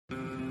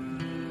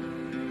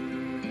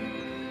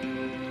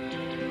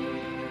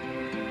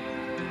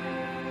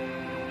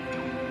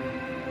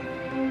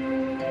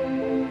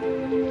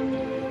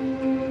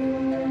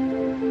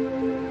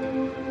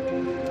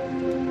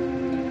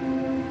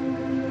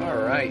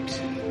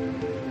Alright.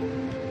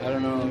 I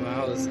don't know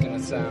how this is going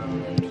to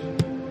sound.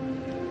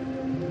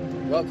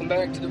 Welcome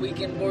back to the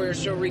Weekend Warrior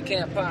Show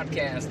Recap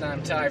Podcast.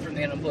 I'm Ty from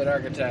the Unemployed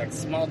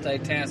Architects,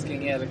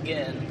 multitasking yet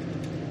again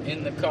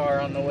in the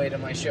car on the way to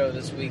my show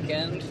this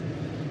weekend.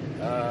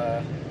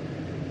 So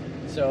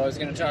I was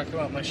going to talk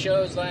about my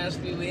shows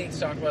last few weeks,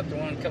 talk about the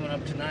one coming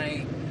up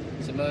tonight,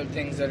 some other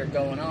things that are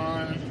going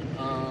on.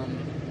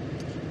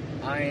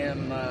 I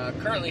am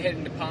currently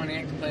heading to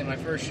Pontiac to play my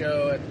first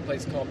show at a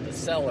place called The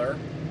Cellar,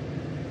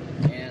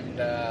 and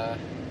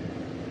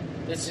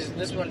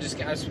this one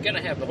I was going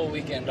to have the whole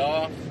weekend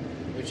off,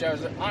 which I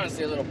was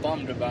honestly a little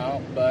bummed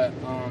about, but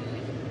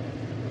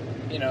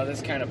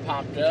this kind of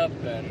popped up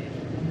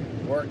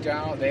and worked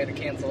out. They had a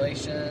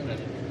cancellation, and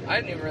I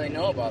didn't even really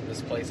know about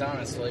this place,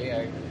 honestly.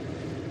 I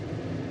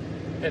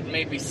had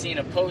maybe seen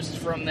a post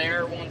from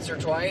there once or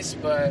twice,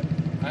 but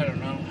I don't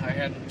know. I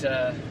hadn't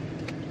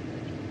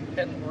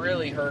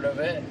really heard of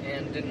it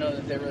and didn't know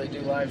that they really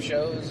do live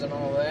shows and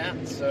all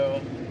that.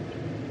 So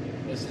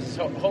this is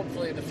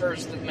hopefully the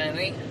first of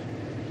many.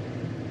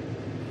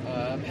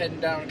 I'm heading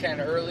down kind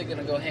of early. Going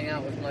to go hang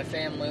out with my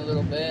family a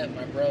little bit.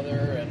 My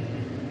brother and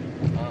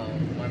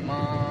my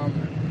mom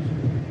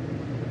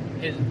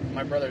and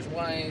my brother's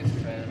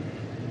wife and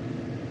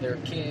their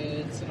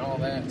kids and all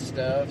that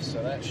stuff,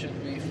 so that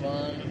should be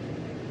fun.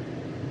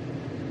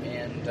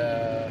 And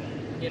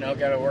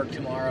got to work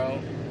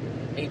tomorrow.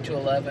 8 to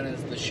 11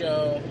 is the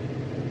show,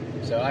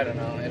 so I don't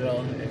know,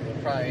 it'll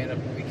probably end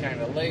up to be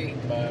kind of late,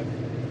 but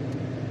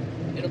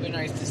it'll be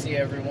nice to see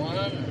everyone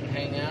and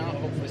hang out.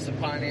 Hopefully some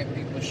Pontiac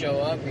people show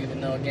up, even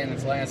though again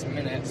it's last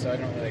minute, so I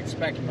don't really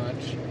expect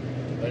much,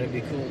 but it'd be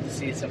cool to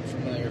see some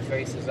familiar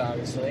faces,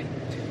 obviously.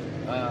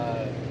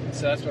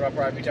 So that's what I'll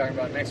probably be talking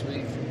about next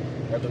week,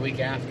 or the week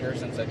after,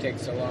 since I take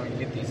so long to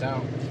get these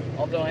out.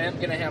 Although I am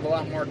going to have a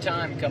lot more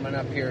time coming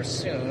up here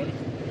soon,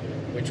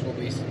 which will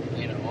be,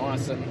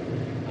 awesome.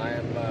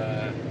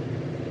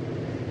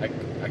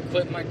 I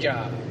quit my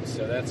job,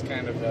 so that's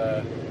kind of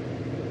a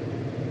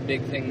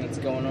big thing that's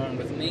going on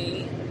with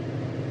me.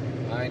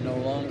 I no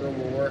longer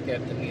will work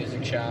at the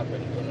music shop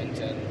in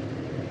Bloomington.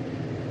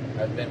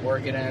 I've been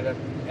working at a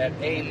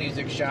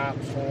music shop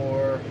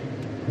for,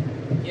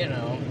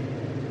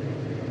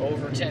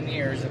 over 10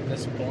 years at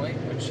this point,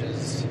 which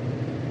is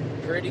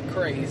pretty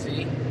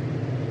crazy,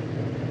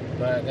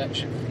 but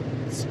that's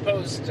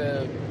supposed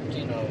to,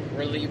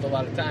 relieve a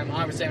lot of time.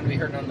 Obviously I'm going to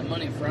be hurting on the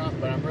money front,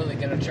 but I'm really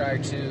going to try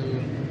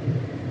to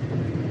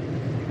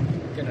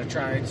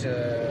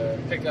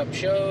pick up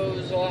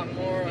shows a lot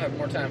more, have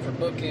more time for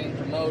booking,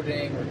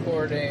 promoting,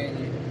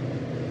 recording,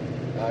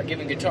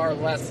 giving guitar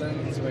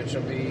lessons, which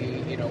will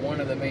be, one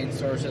of the main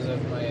sources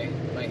of my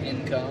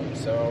income,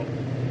 so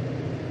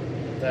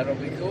that'll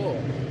be cool.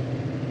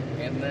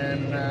 And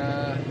then,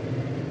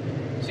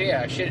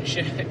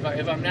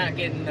 if I'm not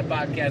getting the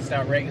podcast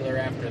out regular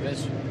after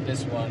this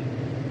one,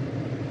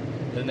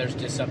 then there's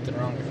just something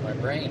wrong with my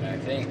brain, I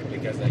think,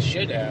 because I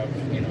should have,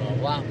 a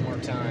lot more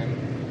time,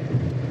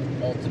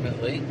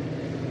 ultimately.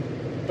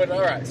 But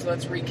alright, so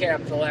let's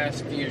recap the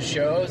last few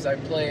shows. I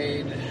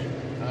played,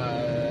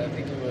 I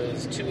think it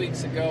was 2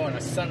 weeks ago on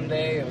a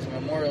Sunday. It was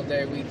Memorial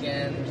Day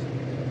weekend,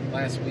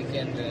 last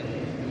weekend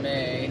in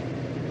May.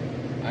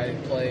 I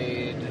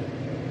played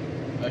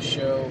a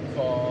show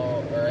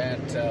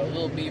at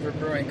Little Beaver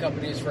Brewing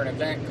Companies for an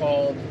event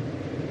called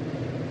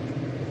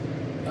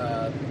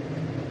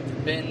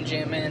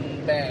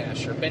Benjamin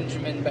Bash, or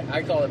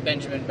I call it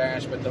Benjamin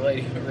Bash, but the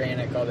lady who ran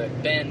it called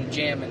it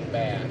Benjamin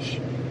Bash.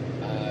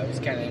 It was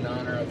kind of in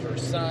honor of her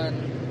son,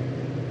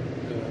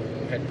 who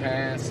had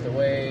passed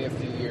away a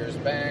few years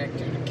back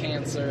due to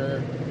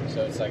cancer,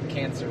 so it's like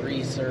cancer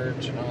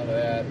research and all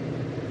that.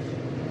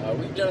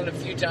 We've done it a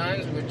few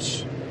times,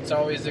 which it's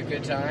always a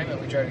good time, and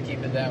we try to keep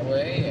it that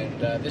way, and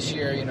this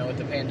year, with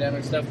the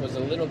pandemic stuff, was a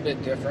little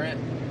bit different.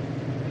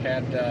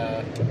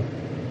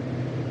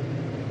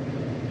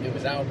 It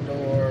was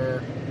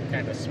outdoor,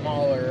 kind of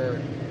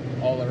smaller,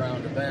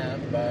 all-around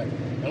event,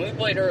 and we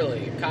played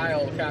early.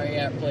 Kyle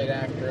Caillat played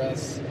after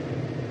us,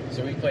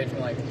 so we played from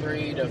like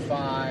 3 to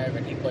 5,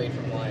 and he played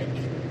from like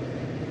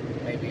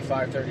maybe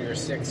 5:30 or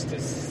 6 to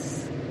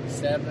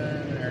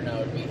 7, or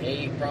no, it'd be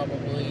 8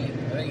 probably.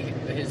 I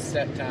think his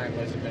set time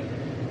was been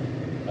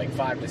like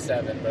 5 to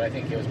 7, but I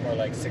think it was more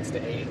like 6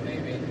 to 8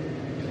 maybe.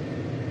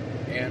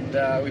 And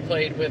we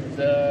played with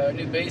the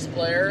new bass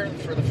player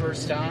for the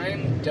first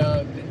time,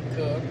 Doug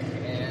Cook,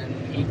 and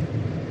he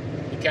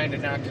kind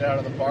of knocked it out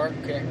of the park.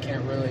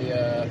 Can't really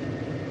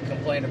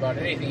complain about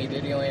anything he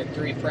did. He only had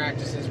 3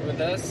 practices with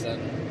us, and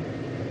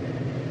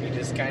he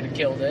just kind of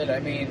killed it.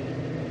 I mean,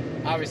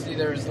 obviously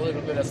there was a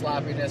little bit of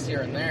sloppiness here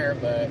and there,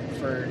 but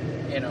for,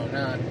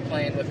 not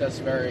playing with us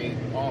very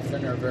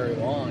often or very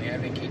long, I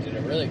think he did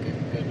a really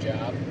good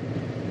job.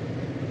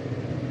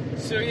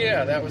 So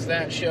yeah, that was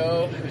that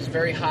show. It was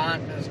very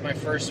hot. It was my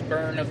first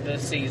burn of the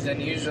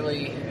season.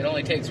 Usually it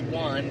only takes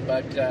one,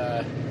 but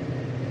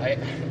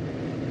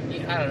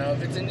I don't know,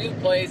 if it's a new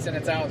place and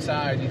it's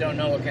outside, you don't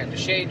know what kind of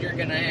shade you're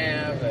going to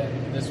have,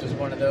 and this was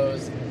one of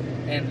those,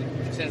 and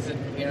since,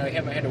 you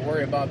haven't had to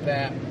worry about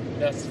that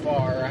thus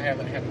far. I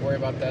haven't had to worry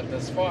about that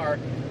thus far.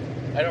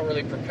 I don't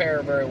really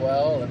prepare very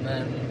well, and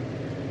then,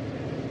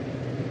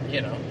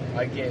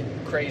 I get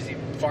crazy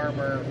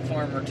farmer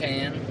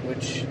tan,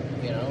 which,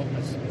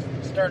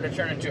 is starting to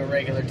turn into a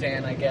regular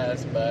tan, I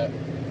guess, but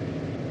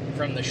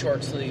from the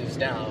short sleeves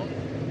down.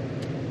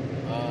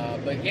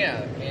 But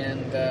yeah,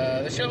 and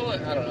the show,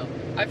 I don't know.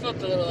 I felt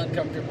a little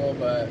uncomfortable,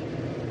 but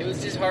it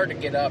was just hard to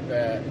get up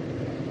at,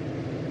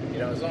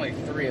 it was only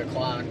 3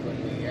 o'clock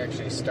when we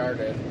actually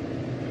started.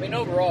 I mean,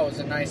 overall, it was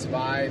a nice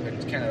vibe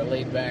and kind of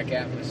laid-back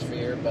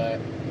atmosphere, but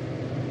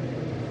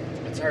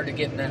it's hard to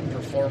get in that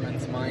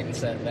performance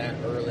mindset that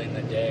early in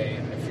the day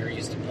if you're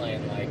used to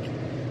playing, like,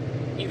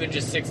 even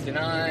just 6 to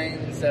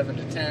 9, 7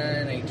 to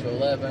 10, 8 to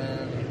 11,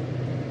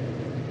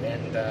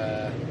 and,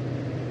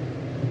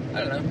 I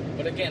don't know.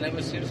 But again, it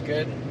was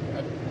good.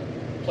 I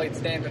played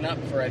standing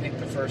up for, I think,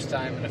 the first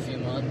time in a few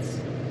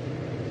months,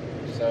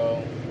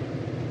 so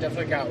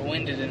definitely got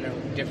winded in a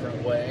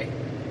different way.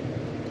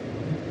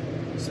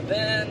 So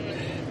then,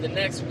 the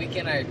next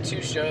weekend I had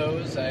 2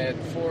 shows. I had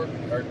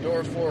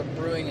Door 4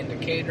 Brewing in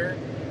Decatur,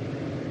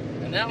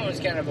 and that one was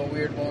kind of a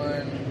weird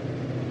one.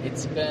 It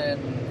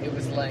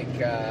was like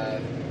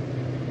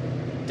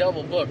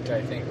double booked,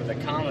 I think, with a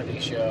comedy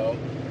show.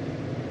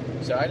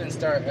 So I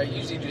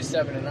usually do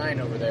 7 to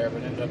 9 over there,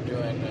 but ended up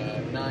doing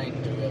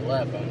 9 to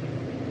 11.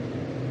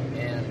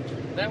 And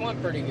that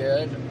went pretty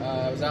good.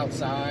 I was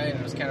outside, and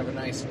it was kind of a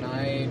nice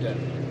night, and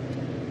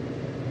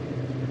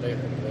there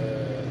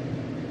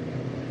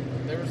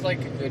was,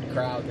 like, a good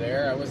crowd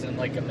there. I wasn't,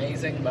 like,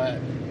 amazing, but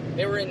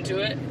they were into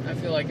it. I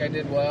feel like I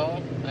did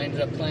well. I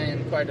ended up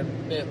playing quite a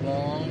bit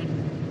long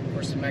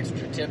for some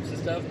extra tips and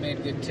stuff.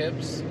 Made good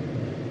tips.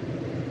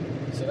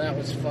 So that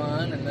was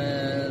fun. And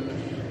then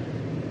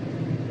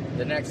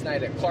the next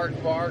night at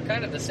Clark Bar,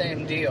 kind of the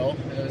same deal.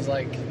 It was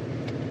like,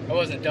 I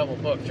wasn't double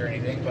booked or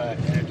anything, but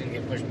I didn't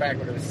get pushed back,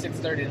 but it was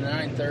 6:30 to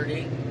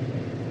 9:30.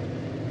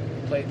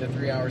 Played the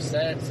 3-hour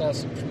set. Saw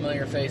some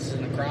familiar faces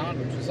in the crowd,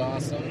 which was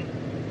awesome.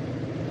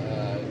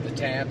 The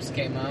Tabs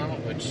came out,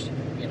 which,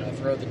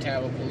 throw the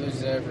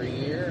Tabapalooza every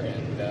year,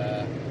 and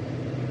it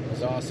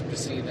was awesome to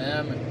see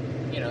them. And,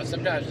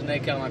 sometimes when they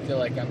come, I feel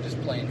like I'm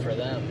just playing for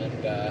them,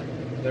 and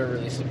they're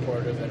really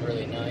supportive and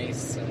really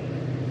nice. And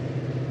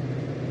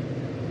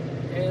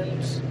I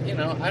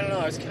don't know,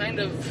 I was kind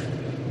of,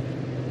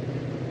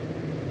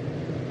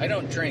 I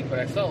don't drink, but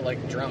I felt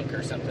like drunk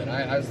or something.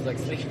 I was like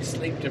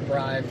sleep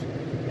deprived.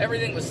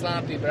 Everything was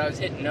sloppy, but I was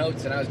hitting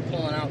notes and I was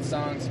pulling out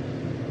songs.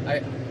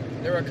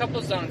 There were a couple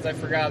of songs I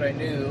forgot I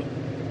knew,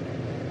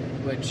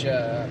 which,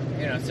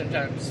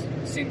 sometimes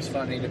seems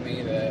funny to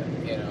me that,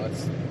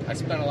 I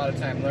spent a lot of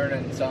time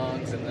learning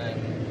songs, and then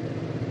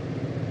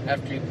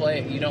after you play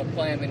it, you don't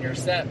play them in your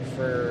set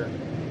for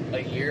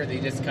a year. They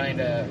just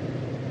kind of,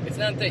 it's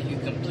not that you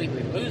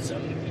completely lose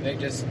them. They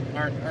just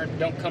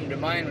don't come to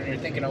mind when you're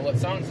thinking of what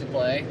songs to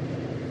play.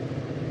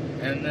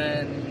 And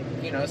then,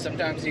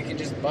 sometimes you can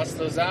just bust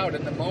those out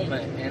in the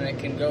moment, and it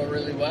can go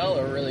really well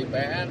or really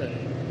bad,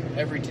 and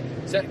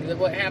so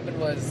what happened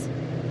was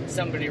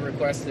somebody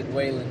requested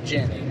Waylon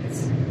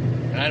Jennings,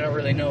 and I don't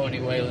really know any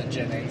Waylon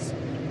Jennings,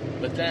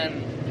 but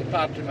then it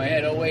popped in my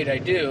head, oh wait, I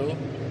do.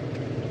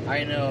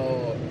 I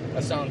know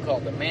a song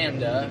called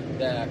Amanda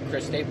that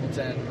Chris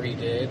Stapleton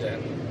redid,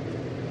 and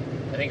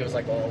I think it was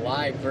like a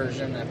live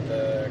version at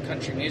the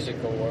Country Music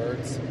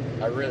Awards.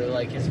 I really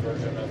like his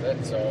version of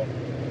it, so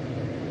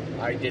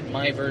I did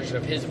my version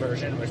of his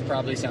version, which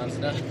probably sounds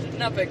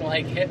nothing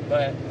like it,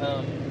 but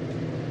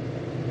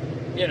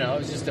it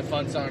was just a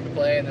fun song to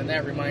play. And then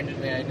that reminded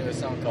me I knew a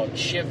song called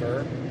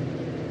Shiver,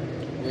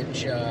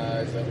 which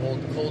is an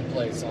old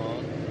Coldplay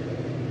song,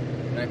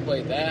 and I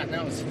played that, and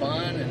that was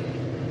fun. And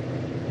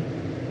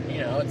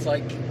it's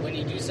like when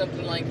you do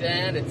something like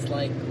that, it's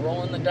like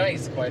rolling the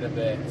dice quite a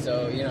bit.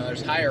 So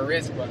there's higher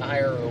risk but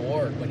higher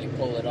reward when you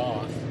pull it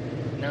off.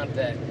 Not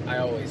that I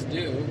always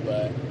do,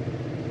 but.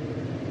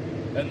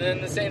 And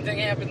then the same thing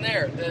happened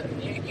there.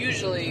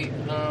 Usually,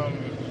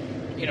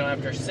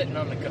 after sitting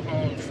on the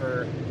cajon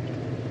for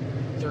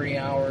 3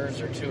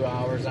 hours or 2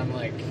 hours, I'm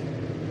like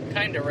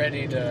kind of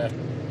ready to,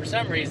 for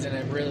some reason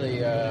it really,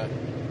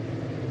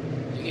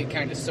 you get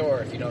kind of sore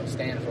if you don't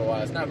stand for a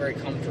while. It's not very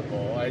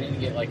comfortable. I didn't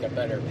get like a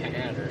better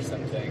pad or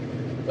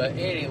something. But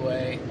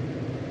anyway,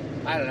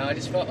 I don't know, I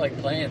just felt like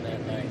playing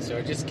that night, so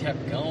I just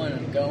kept going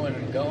and going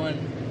and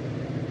going.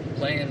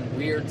 Playing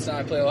weird songs.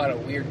 I play a lot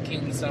of Weird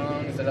King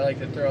songs that I like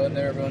to throw in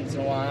there every once in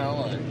a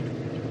while, and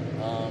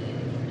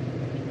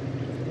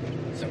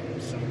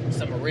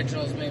some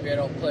originals maybe I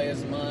don't play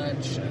as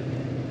much.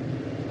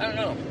 And I don't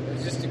know. It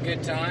was just a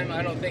good time.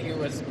 I don't think it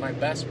was my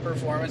best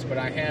performance, but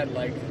I had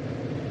like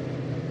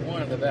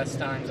one of the best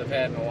times I've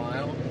had in a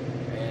while,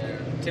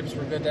 and tips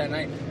were good that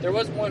night. There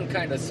was one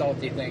kind of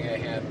salty thing I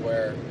had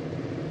where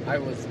I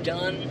was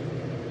done,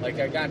 like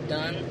I got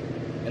done,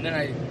 and then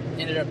I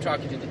ended up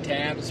talking to the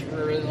Tabs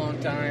for a really long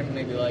time,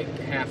 maybe like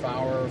half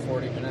hour or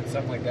 40 minutes,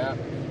 something like that.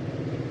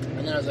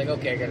 And then I was like,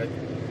 okay, I gotta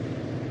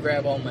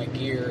grab all my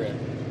gear. And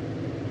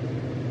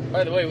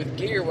by the way, with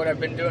gear, what I've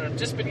been doing, I've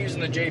just been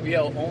using the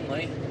JBL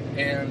only,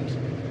 and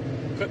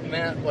putting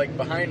that, like,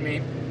 behind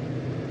me.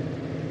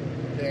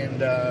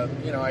 And, I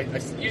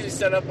usually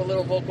set up a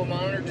little vocal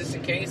monitor just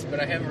in case, but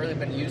I haven't really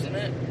been using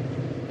it.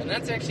 And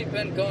that's actually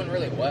been going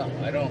really well.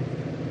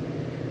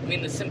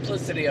 The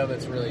simplicity of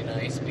it's really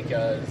nice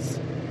because,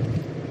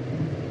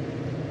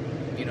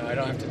 I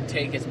don't have to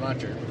take as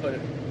much or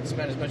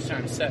spend as much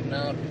time setting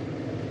up.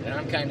 And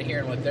I'm kind of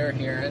hearing what they're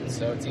hearing,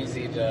 so it's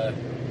easy to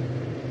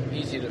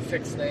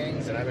fix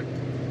things. And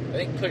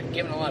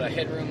giving a lot of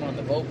headroom on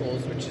the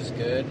vocals, which is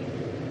good.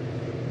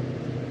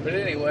 But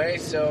anyway,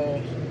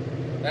 so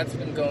that's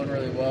been going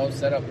really well,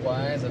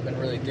 setup-wise. I've been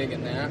really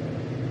digging that.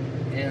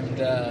 And,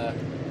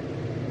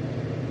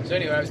 so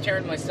anyway, I was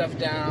tearing my stuff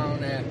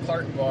down at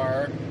Clark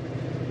Bar,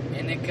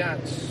 and it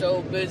got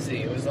so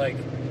busy. It was like,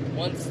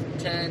 once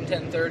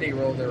 10:30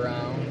 rolled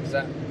around, 'cause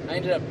I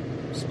ended up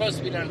supposed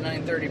to be done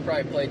at 9:30,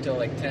 probably played till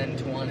like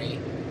 10:20.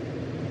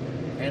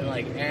 And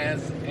like,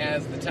 as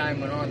the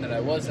time went on that I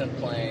wasn't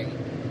playing,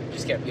 it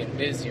just kept getting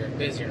busier and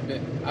busier and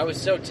busier. I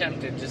was so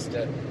tempted just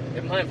to,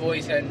 if my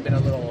voice hadn't been a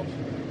little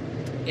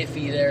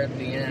iffy there at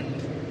the end,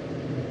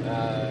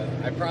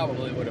 I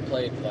probably would have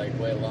played like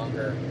way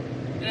longer.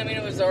 And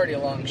it was already a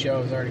long show.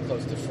 It was already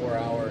close to 4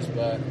 hours,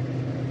 but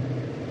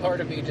part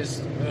of me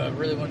just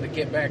really wanted to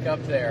get back up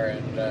there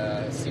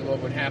and see what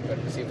would happen,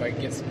 see if I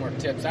could get some more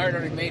tips. I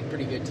already made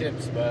pretty good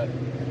tips, but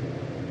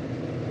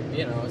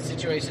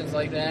situations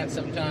like that,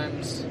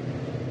 sometimes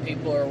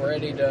people are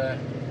ready to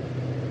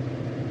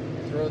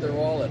throw their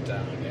wallet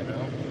down,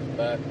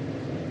 But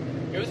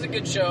it was a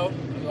good show.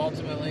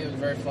 Ultimately, it was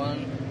very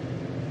fun,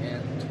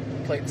 and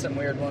played some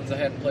weird ones I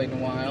hadn't played in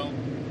a while.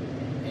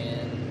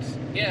 And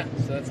yeah,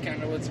 so that's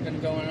kind of what's been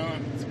going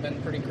on. It's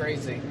been pretty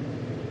crazy.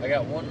 I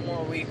got one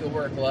more week of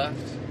work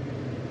left,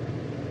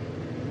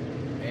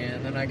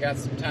 and then I got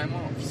some time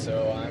off,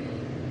 so I'm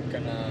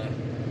gonna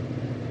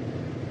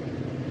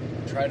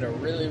try to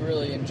really,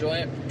 really enjoy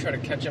it, try to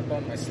catch up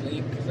on my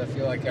sleep, because I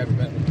feel like I've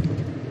been,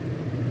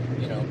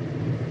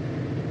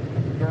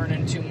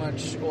 burning too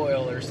much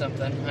oil or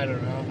something. I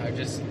don't know. I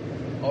just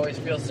always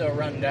feel so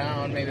run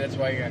down. Maybe that's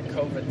why I got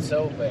COVID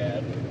so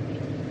bad.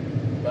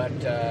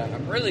 But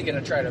I'm really going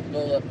to try to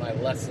build up my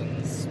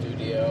lessons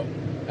studio.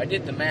 I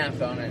did the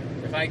math on it.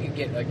 If I could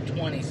get like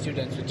 20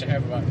 students, which I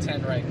have about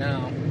 10 right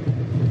now,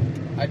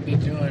 I'd be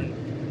doing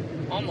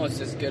almost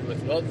as good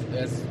with both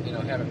as,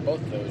 having both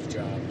those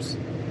jobs.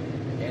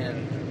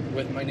 And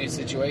with my new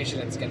situation,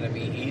 it's going to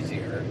be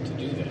easier to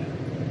do that.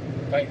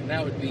 And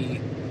that would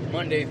be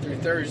Monday through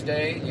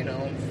Thursday,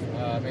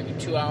 maybe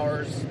 2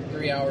 hours,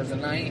 3 hours a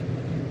night,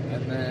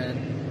 and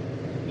then,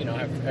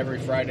 have every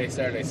Friday,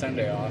 Saturday,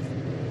 Sunday off.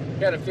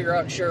 Got to figure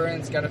out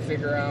insurance, got to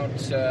figure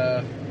out,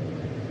 I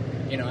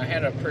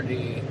had a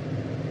pretty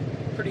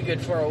good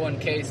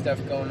 401k stuff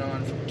going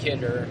on from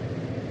Kidder.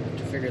 Have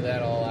to figure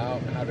that all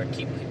out, how to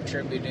keep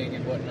contributing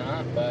and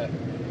whatnot, but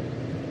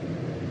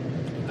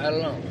I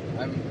don't know.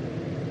 I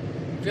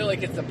feel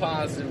like it's a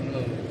positive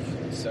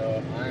move,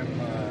 so I'm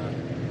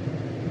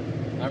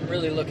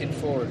really looking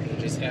forward to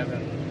just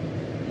having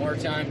more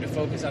time to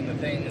focus on the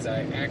things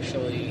I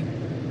actually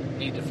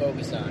need to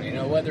focus on.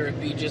 Whether it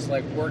be just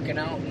like working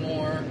out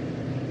more,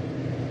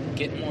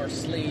 getting more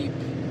sleep,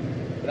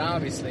 but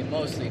obviously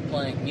mostly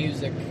playing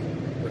music,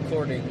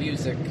 recording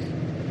music,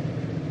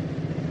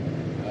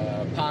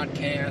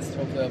 podcasts.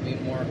 Hopefully I'll be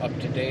more up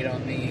to date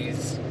on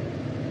these,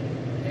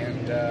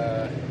 and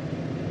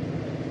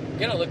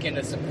gonna look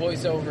into some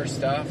voiceover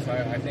stuff.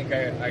 I think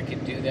I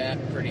could do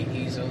that pretty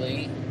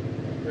easily.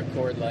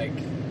 Record like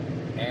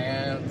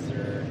ads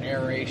or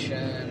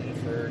narration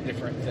for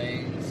different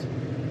things.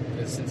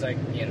 Because since I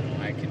can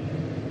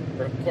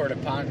record a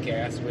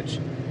podcast, which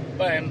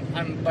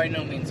I'm by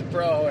no means a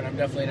pro, and I'm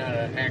definitely not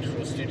an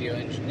actual studio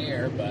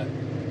engineer, but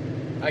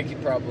I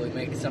could probably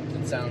make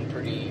something sound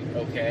pretty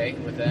okay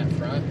with that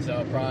front. So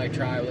I'll probably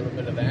try a little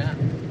bit of that.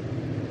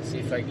 See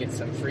if I get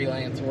some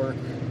freelance work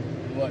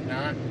and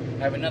whatnot.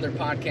 I have another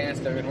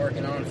podcast I've been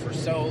working on for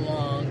so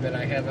long that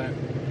I haven't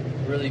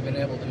really been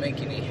able to make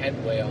any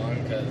headway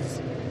on because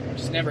I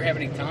just never have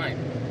any time.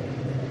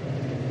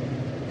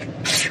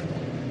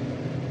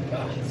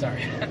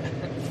 Sorry.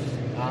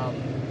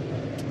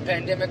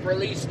 Pandemic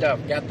release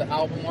stuff. Got the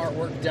album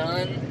artwork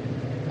done.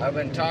 I've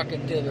been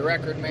talking to the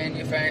record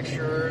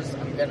manufacturers.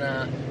 I'm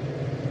gonna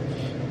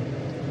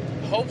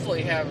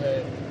hopefully have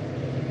it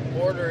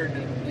ordered.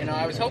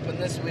 I was hoping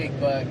this week,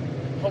 but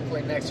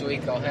hopefully next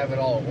week I'll have it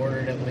all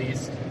ordered at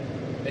least.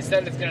 They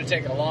said it's going to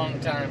take a long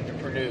time to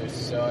produce,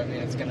 so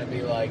it's going to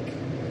be like,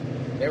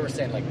 they were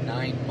saying like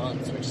 9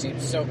 months, which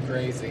seems so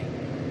crazy.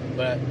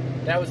 But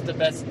that was the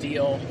best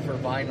deal for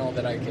vinyl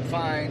that I could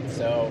find,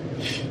 so,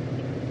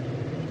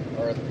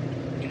 or,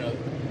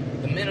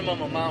 the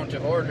minimum amount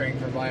of ordering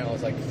for vinyl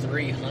is like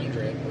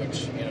 $300,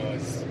 which,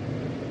 is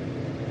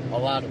a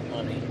lot of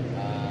money.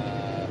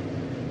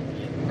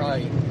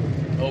 Probably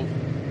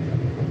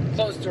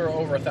close to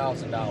over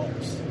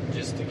 $1,000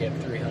 just to get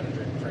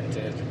 300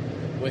 printed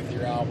with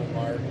your album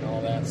art and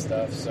all that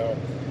stuff, so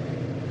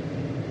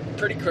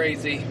pretty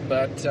crazy,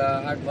 but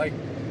I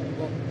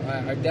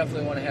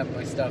definitely want to have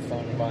my stuff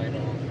on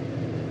vinyl,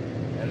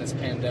 and this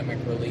pandemic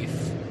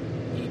relief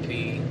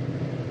EP,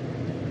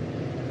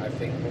 I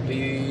think will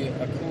be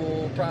a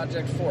cool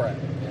project for it,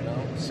 you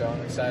know? So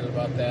I'm excited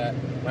about that.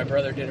 My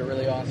brother did a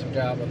really awesome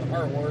job on the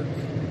artwork,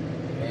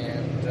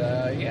 and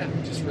yeah,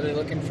 just really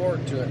looking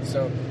forward to it.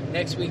 So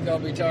next week I'll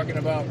be talking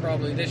about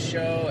probably this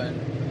show, and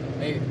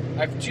maybe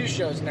I have 2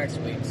 shows next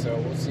week, so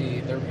we'll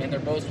see. They're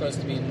both supposed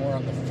to be more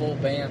on the full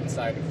band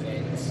side of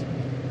things,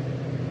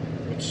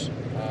 which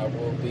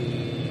will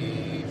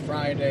be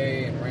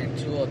Friday in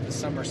Rantoul at the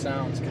Summer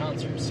Sounds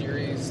concert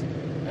series,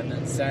 and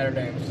then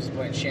Saturday I'm just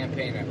playing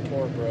Champagne at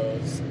Poor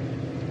Bros.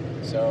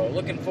 So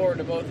looking forward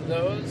to both of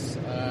those.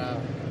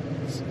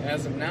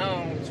 As of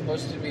now, it's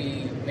supposed to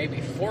be maybe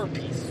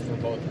 4-piece for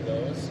both of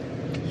those,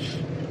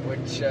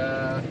 which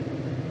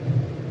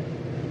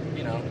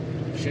you know,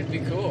 should be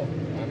cool.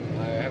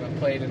 I haven't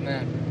played in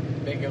that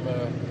big of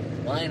a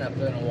lineup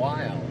in a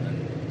while,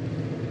 and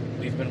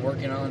we've been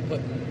working on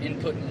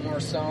inputting more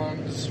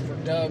songs for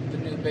Doug, the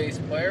new bass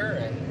player,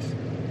 and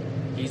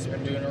he's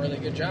been doing a really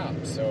good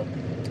job. So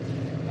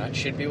that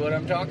should be what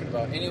I'm talking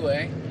about.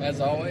 Anyway, as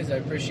always, I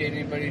appreciate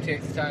anybody who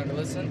takes the time to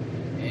listen,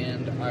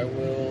 and I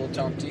will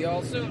talk to you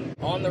all soon.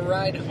 On the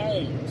ride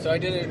home, so I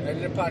did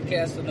a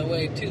podcast on the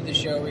way to the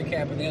show,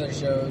 recapping the other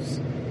shows.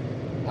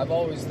 I've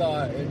always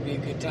thought it would be a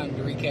good time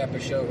to recap a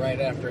show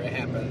right after it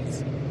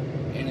happens,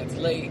 and it's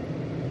late,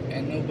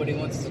 and nobody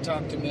wants to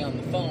talk to me on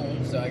the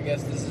phone, so I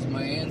guess this is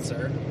my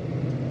answer.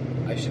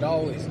 I should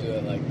always do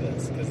it like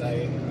this, because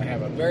I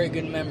have a very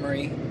good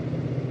memory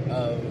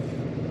of,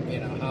 you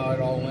know, how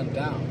it all went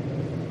down.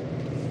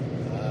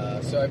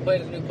 So I played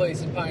at a new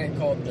place in Pine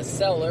called The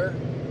Cellar.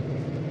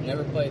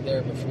 Never played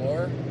there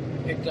before.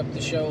 Picked up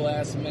the show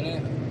last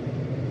minute.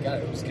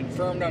 It was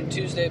confirmed on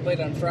Tuesday, played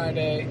on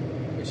Friday,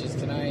 which is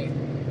tonight.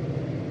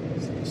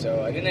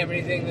 So I didn't have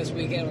anything this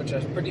weekend, which I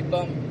was pretty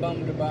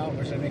bummed about,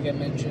 which I think I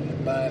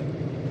mentioned, but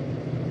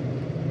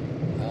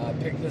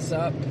picked this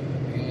up,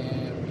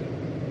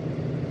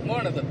 and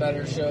one of the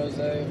better shows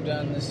I've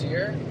done this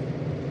year.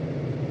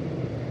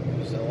 It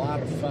was a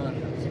lot of fun.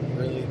 It was a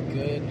really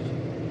good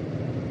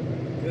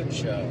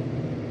show.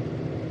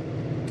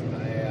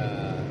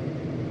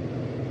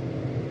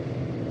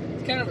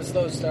 It's kind of a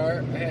slow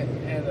start. I had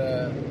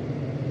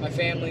my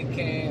family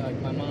came,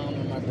 like my mom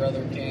and my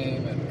brother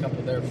came, and a couple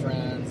of their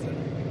friends,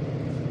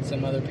 and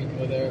some other people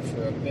were there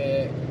for a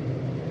bit.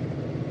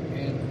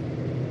 And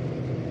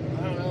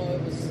I don't know,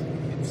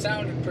 it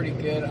sounded pretty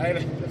good.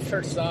 The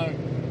first song,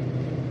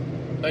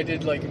 I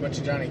did like a bunch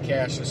of Johnny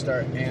Cash to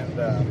start, and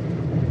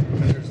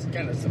there's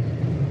kind of some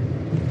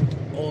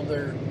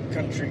older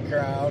country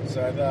crowd,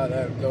 so I thought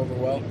that would go over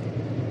well.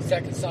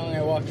 Second song,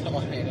 I walked the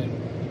line,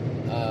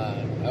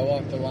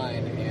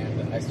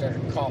 and I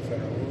started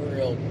coughing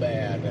real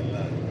bad in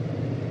the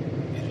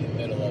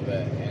middle of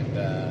it, and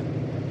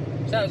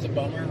so that was a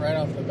bummer right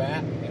off the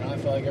bat. You know, I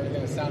felt like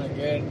everything was sounding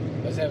good.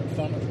 I was having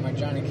fun with my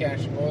Johnny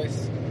Cash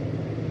voice,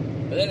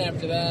 but then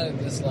after that, it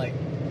just like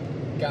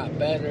got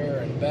better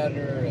and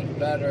better and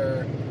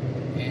better,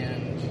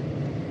 and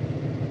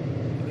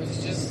it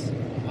was just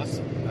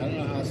awesome. I don't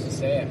know how else to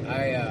say it.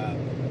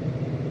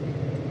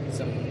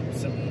 Some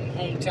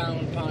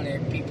hometown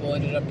Pontiac people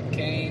ended up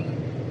came,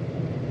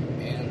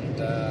 and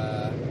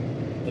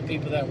the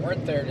people that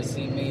weren't there to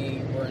see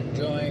me were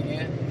enjoying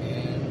it,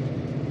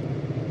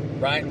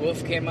 and Ryan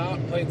Wolf came out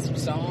and played some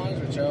songs,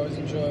 which I always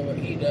enjoy what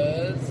he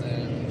does,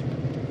 and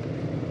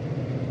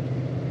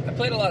I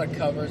played a lot of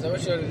covers. I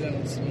wish I would have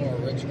done some more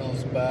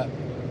originals, but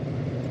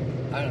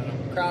I don't know.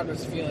 The crowd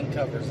was feeling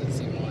covers, it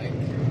seemed like.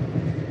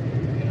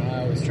 You know,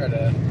 I always try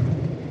to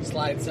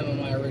slide some of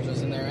my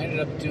originals in there. I ended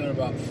up doing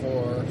about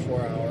 4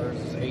 hours,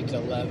 8 to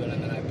 11,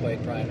 and then I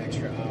played probably an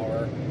extra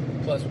hour.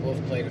 Plus,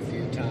 Wolf played a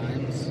few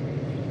times.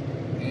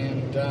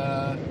 And,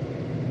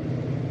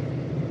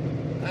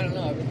 I don't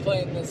know, I've been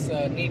playing this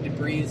Need to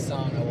Breathe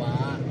song a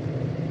lot.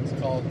 It's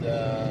called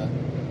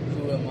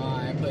Who Am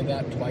I? I played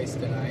that twice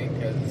tonight,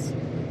 because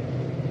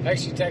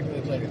actually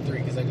technically played it 3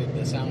 because I did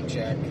the sound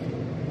check.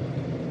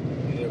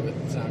 I did it with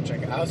the sound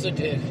check. I also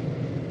did,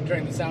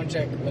 during the sound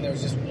check, when there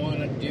was just one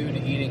dude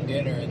eating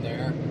dinner in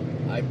there,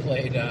 I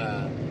played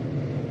a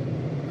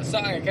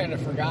song I kind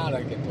of forgot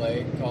I could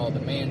play called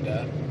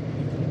Amanda,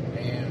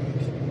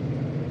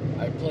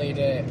 and I played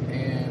it,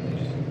 and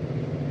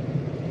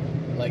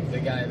like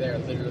the guy there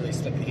literally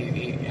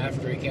he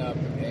after he came up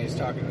and he was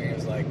talking to me, he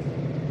was like,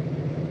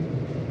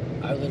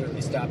 I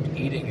literally stopped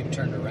eating and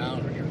turned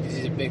around because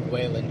he's a big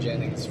Waylon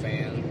Jennings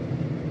fan.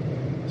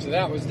 So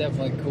that was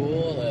definitely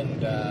cool,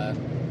 and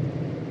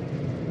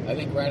I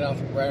think right out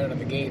of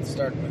the gate,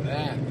 starting with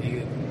that,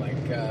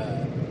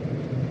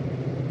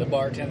 the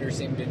bartender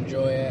seemed to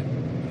enjoy it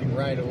like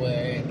right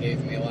away and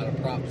gave me a lot of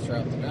props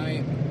throughout the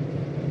night.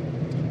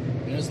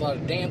 And there was a lot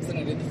of dancing.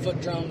 I did the foot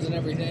drums and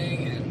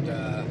everything, and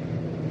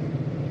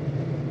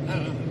I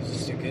don't know, it was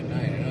just a good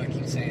night. I know I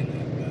keep saying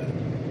that,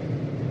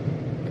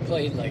 but I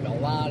played like a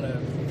lot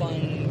of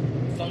fun,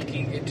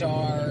 funky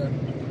guitar,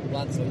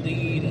 lots of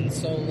lead and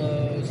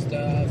solo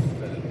stuff,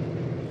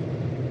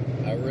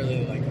 and I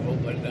really like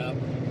opened up.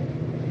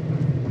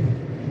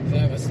 I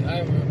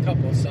have a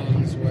couple of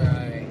songs where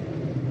I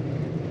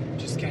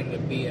to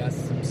BS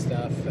some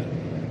stuff. And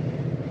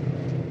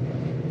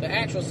the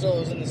actual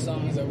solos in the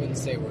songs I wouldn't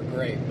say were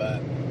great,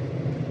 but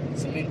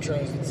some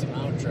intros and some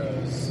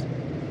outros.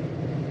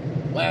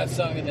 Last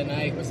song of the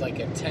night was like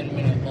a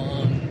 10-minute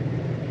long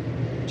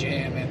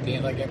jam at the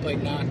end. Like I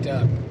played Knocked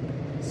Up.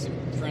 Some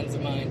friends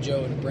of mine,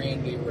 Joe and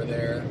Brandy, were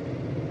there.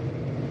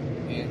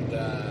 And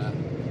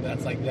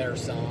that's like their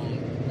song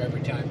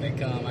every time they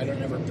come. I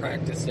don't ever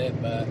practice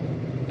it, but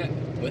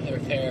when they're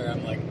there,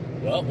 I'm like,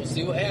 well, we'll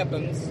see what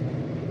happens.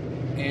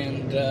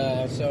 And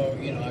so,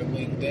 I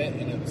winged it,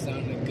 and it was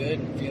sounding good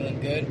and feeling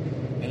good.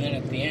 And then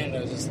at the end, I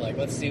was just like,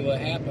 let's see what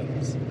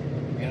happens.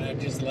 And I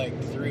just,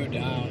 threw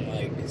down,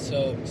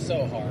 so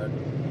hard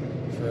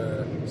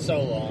for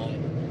so long.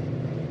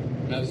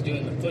 And I was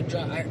doing the foot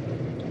drum.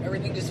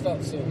 Everything just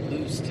felt so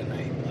loose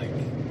tonight.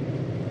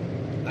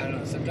 I don't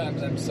know,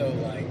 sometimes I'm so,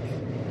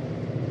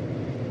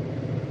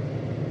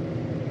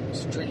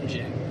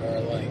 stringent, or, I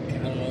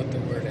don't know what the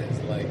word is,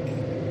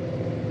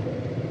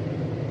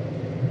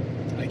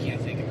 I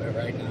can't think of it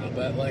right now,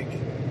 but,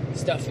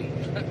 stuffy.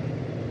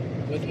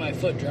 With my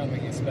foot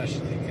drumming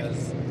especially,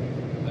 because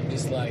I'm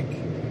just I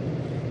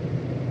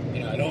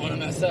don't want to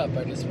mess up.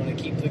 I just want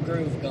to keep the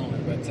groove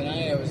going. But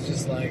tonight I was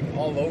just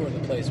all over the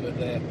place with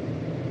it.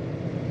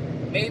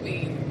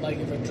 Maybe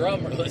if a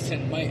drummer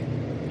listened might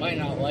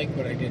not like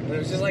what I did, but it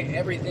was just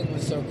everything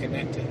was so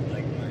connected.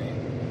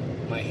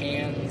 My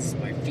hands,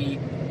 my feet.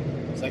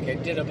 It's I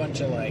did a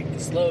bunch of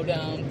slow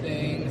down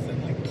things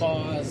and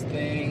pause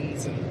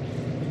things and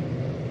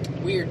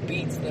weird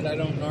beats that I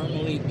don't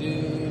normally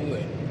do,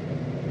 and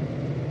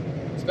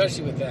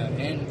especially with that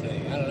end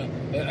thing. I don't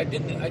know. I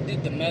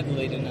did the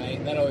medley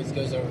tonight. That always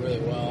goes over really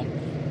well.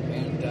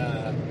 And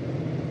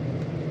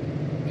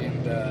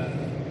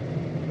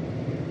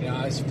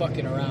I was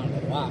fucking around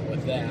a lot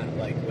with that,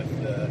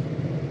 with the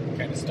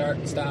kind of start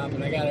and stop,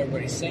 and I got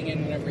everybody singing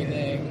and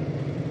everything.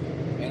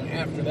 And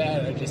after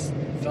that, I just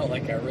felt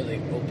like I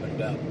really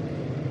opened up.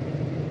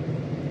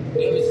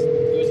 It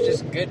was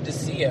just good to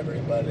see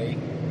everybody.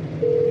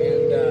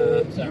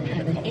 And sorry,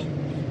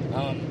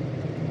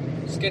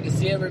 it's good to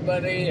see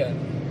everybody,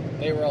 and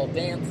they were all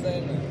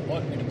dancing and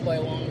wanted me to play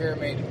longer.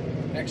 Made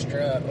an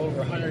extra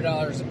over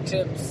 $100 of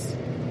tips,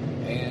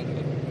 and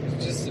it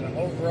was just an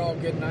overall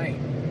good night.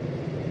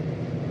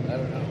 I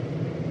don't know.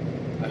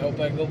 I hope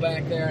I go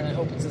back there, and I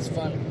hope it's as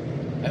fun.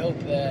 I hope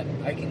that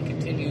I can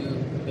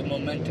continue the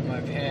momentum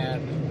I've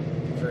had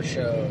for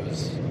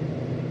shows.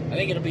 I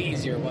think it'll be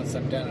easier once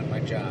I'm done at my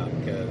job,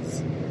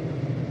 because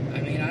I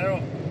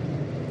don't.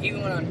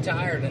 Even when I'm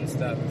tired and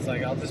stuff, it's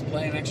I'll just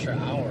play an extra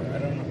hour. I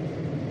don't know.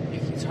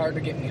 It's hard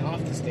to get me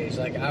off the stage.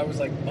 I was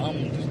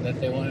bummed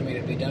that they wanted me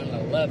to be done at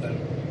 11,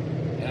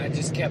 and I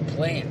just kept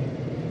playing.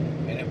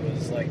 And it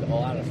was a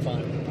lot of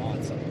fun and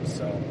awesome.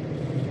 So,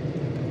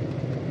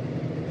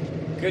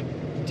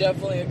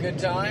 definitely a good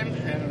time.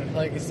 And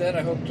like I said,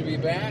 I hope to be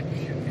back.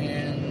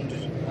 And,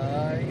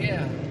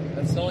 yeah,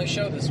 that's the only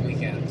show this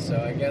weekend. So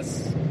I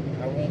guess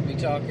I won't be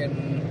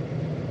talking.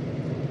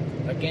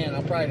 Again,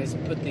 I'll probably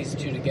just put these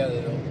two together,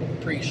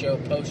 a pre-show,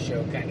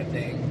 post-show kind of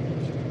thing.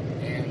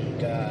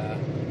 And,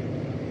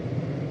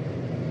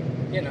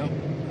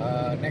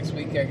 next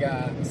week I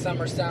got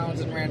Summer Sounds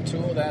in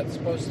Rantoul. That's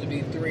supposed to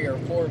be 3 or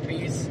 4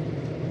 piece.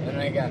 And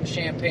I got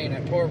Champagne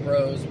at Poor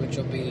Bros, which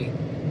will be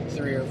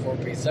 3 or 4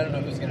 piece. I don't know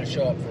who's going to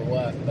show up for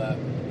what, but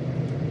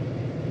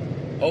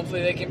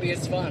hopefully they can be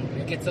as fun.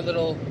 It gets a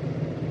little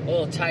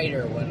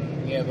tighter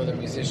when you have other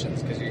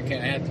musicians, because you're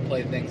going to have to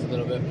play things a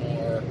little bit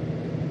more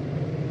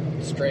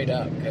straight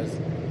up, because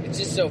it's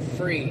just so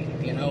free,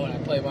 when I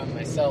play by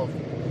myself,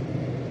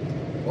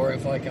 or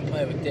if I can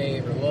play with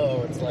Dave or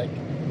Lo, it's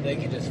they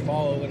can just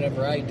follow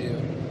whatever I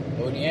do.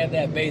 But when you have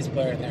that bass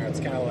player in there, it's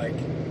kind of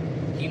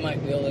he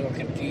might be a little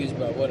confused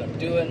about what I'm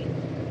doing,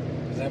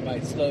 because I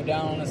might slow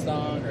down a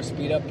song, or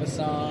speed up a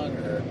song,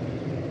 or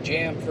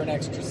jam for an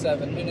extra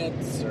 7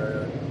 minutes,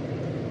 or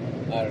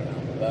I don't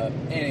know. But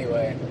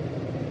anyway,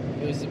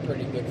 it was a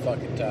pretty good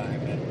fucking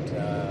time, and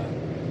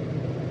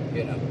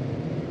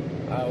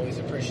I always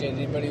appreciate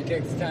anybody who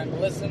takes the time to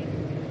listen.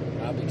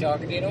 I'll be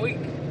talking to you in a week.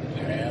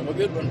 Have a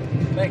good one.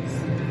 Thanks.